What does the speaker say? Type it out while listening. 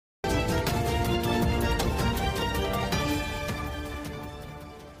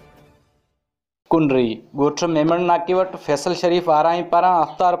कुंडरी ॻोठ मेमण नाके वटि फैसल शरीफ़ आराई पारां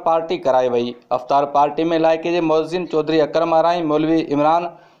افطار पार्टी कराई वई। افطار पार्टी में इलाइक़े जे मुअज़्ज़िन चौधरी अकरम आराई, मौलवी इमरान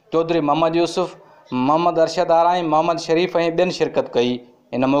चौधरी, मोहम्मद यूसुफ, मोहम्मद अरशद आराई, मोहम्मद शरीफ़ ऐं ॿियनि शिरकत कई।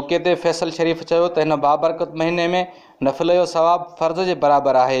 इन मौक़े ते फैसल शरीफ़ चयो त हिन बाबरकत महीने में नफ़िल जो सवाबु फ़र्ज़ जे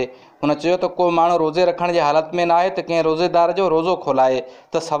बराबरि आहे। हुन चयो त को माण्हू रोज़े रखण जी हालत में न आहे त कंहिं रोज़ेदार जो रोज़ो खोलाए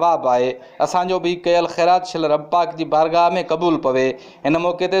त सवाबु आहे। असांजो बि कयल ख़ैरात शिल रब पाक जी बारगाह में क़बूल पवे। इन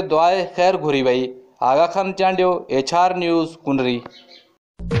मौक़े ते दुआए ख़ैर घुरी वई। आगा खान चांडियो, HR न्यूज़, कुंडरी।